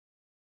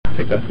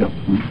Take that? Yeah.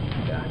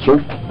 Sir?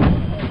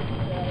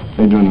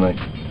 How you doing tonight?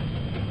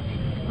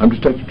 I'm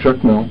Detective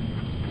Chuck Mel.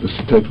 This is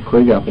Detective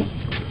Craig Apple.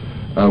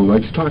 I would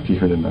like to talk to you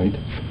here tonight.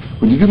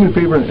 Would you do me a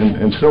favor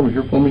and sit over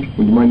here for me?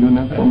 Would you mind doing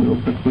that for me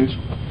real quick, please?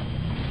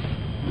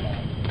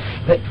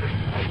 Hey,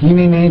 you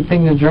need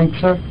anything to drink,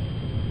 sir?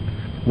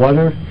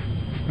 Water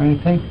or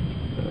anything?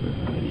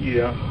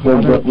 Yeah.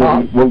 What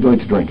would you like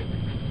to drink?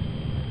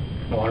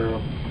 Water.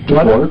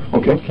 Just water?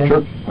 Okay, sure.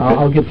 Okay.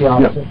 I'll get the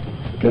officer. Yeah,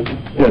 okay.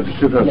 Yeah, just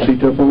sit down. Yeah. Seat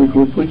there for me,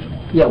 please.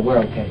 Yeah, we're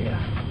okay, yeah.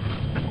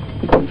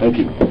 Thank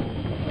you.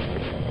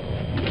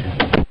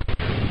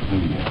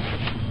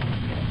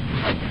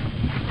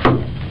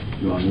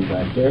 You want me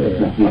back there?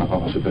 Or? No,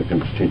 I'll sit back there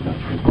and just change that.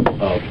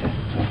 Oh, okay.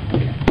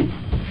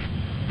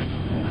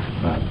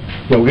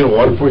 Yeah, we'll get a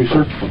water for you,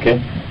 sir. Okay.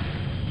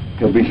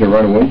 He'll be here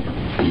right away.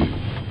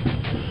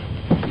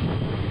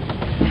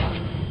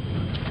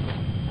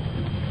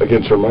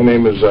 Again, sir, my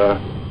name is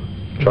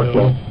Chuck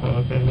Mel.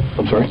 Okay.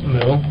 I'm sorry?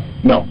 Mel.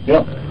 No.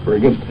 Yeah, very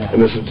good.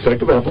 And this is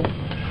Detective Apple.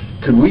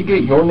 Could we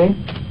get your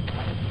name?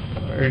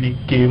 I already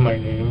gave my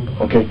name.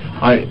 Okay.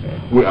 I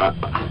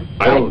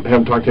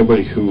haven't talked to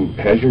anybody who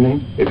has your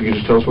name. If you could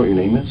just tell us what your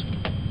name is.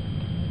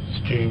 It's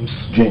James.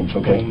 James,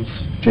 okay. Holmes.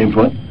 James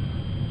what?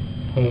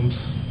 Holmes.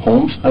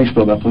 Holmes? How do you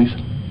spell that, please?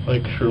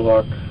 Like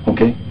Sherlock.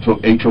 Okay. So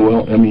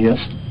Holmes? Yes.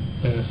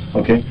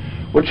 Okay.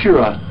 What's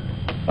your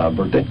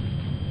birthday?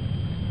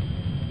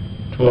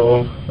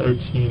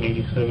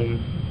 12/13/87.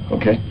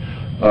 Okay.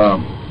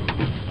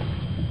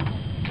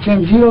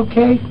 James, you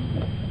okay?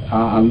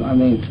 I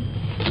mean,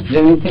 is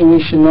there anything we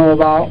should know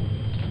about?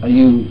 Are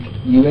you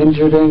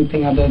injured or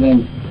anything other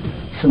than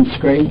some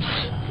scrapes?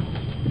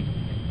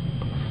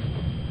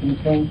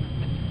 Anything?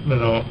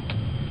 No.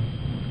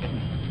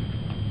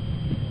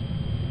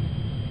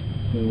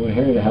 We're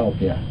here to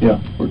help you. Yeah,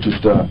 we're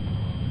just we're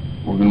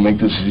going to make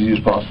this as easy as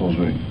possible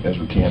as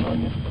we can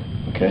on you.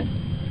 Okay.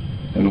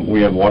 And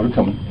we have water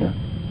coming here.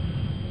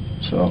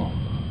 So,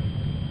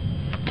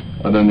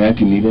 other than that,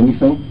 do you need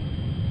anything?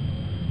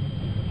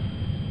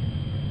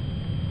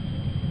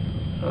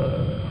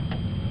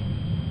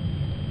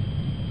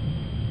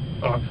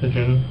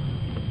 Oxygen.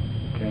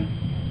 Okay.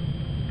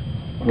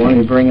 Want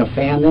me to bring a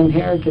fan in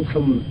here, get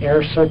some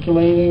air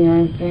circulating or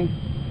anything?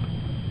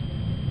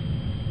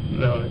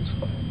 No, it's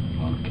fine.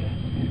 Okay.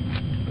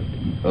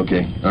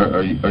 Okay.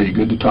 Are you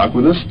good to talk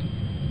with us?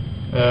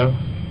 Yeah.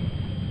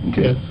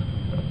 Okay. Yes.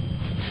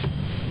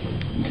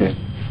 Okay.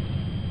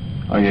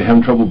 Are you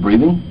having trouble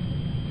breathing?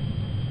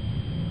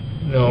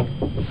 No.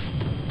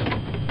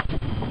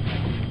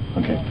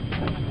 Okay.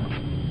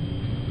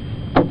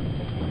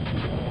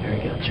 There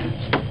you go,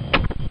 James.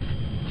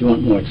 If you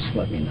want more, just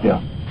let me know.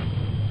 Yeah.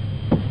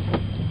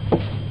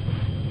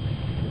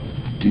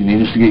 Do you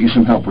need us to get you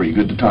some help, or are you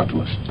good to talk to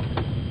us?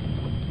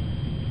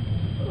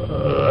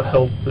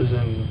 Help is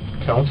in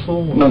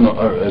counsel? No,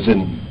 as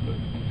in,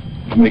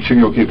 to make sure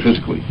you're okay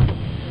physically.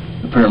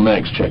 The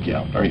paramedics check you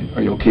out. Are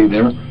you okay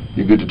there?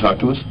 You good to talk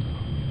to us?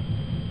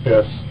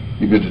 Yes.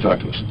 You good to talk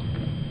to us?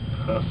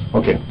 Yes.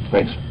 Okay,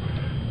 thanks.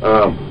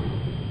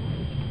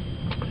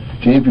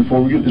 James,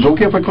 before we get, is it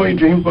okay if I call you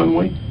James, by the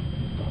way?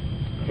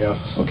 Yes.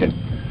 Okay.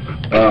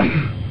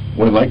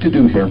 What I'd like to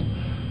do here,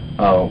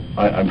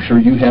 I'm sure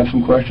you have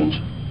some questions,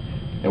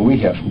 and we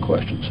have some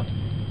questions.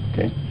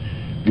 Okay.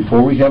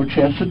 Before we have a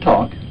chance to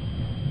talk,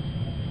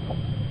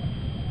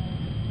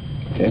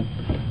 okay,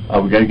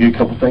 we got to get a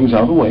couple things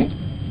out of the way.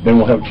 Then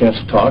we'll have a chance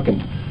to talk,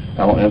 and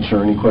I'll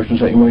answer any questions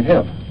that you might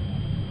have.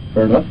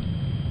 Fair enough?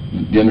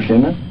 Do you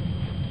understand that?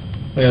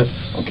 Yes.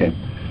 Okay.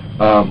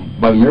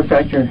 By the mere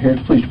fact you're here at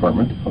the police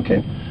department,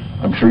 okay,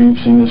 I'm sure you've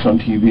seen this on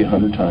TV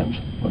 100 times,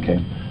 okay?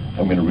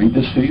 I'm going to read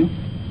this to you.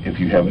 If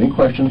you have any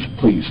questions,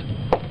 please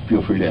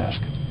feel free to ask,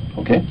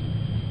 okay?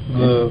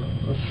 The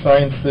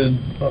sign said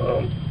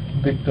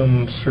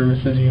Victim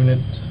Services Unit,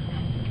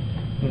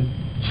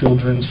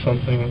 Children's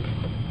something.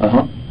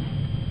 Uh-huh.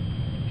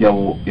 Yeah,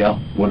 well, yeah.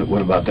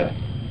 What about that?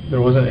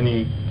 There wasn't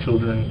any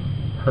children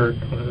hurt,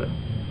 was it?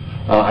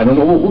 I don't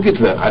know. We'll get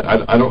to that.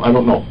 I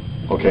don't know.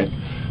 Okay.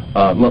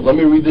 Let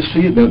me read this to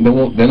you.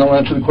 Then I'll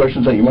answer the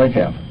questions that you might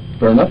have.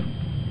 Fair enough?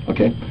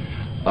 Okay.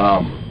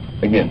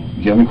 Again,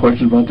 if you have any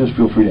questions about this,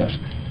 feel free to ask.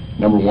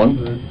 Number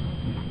one.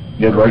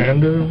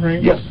 Miranda,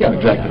 right? Yes. Yeah.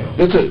 Exactly.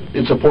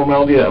 It's a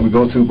formality that we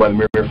go through by the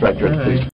mere fact you're at the police.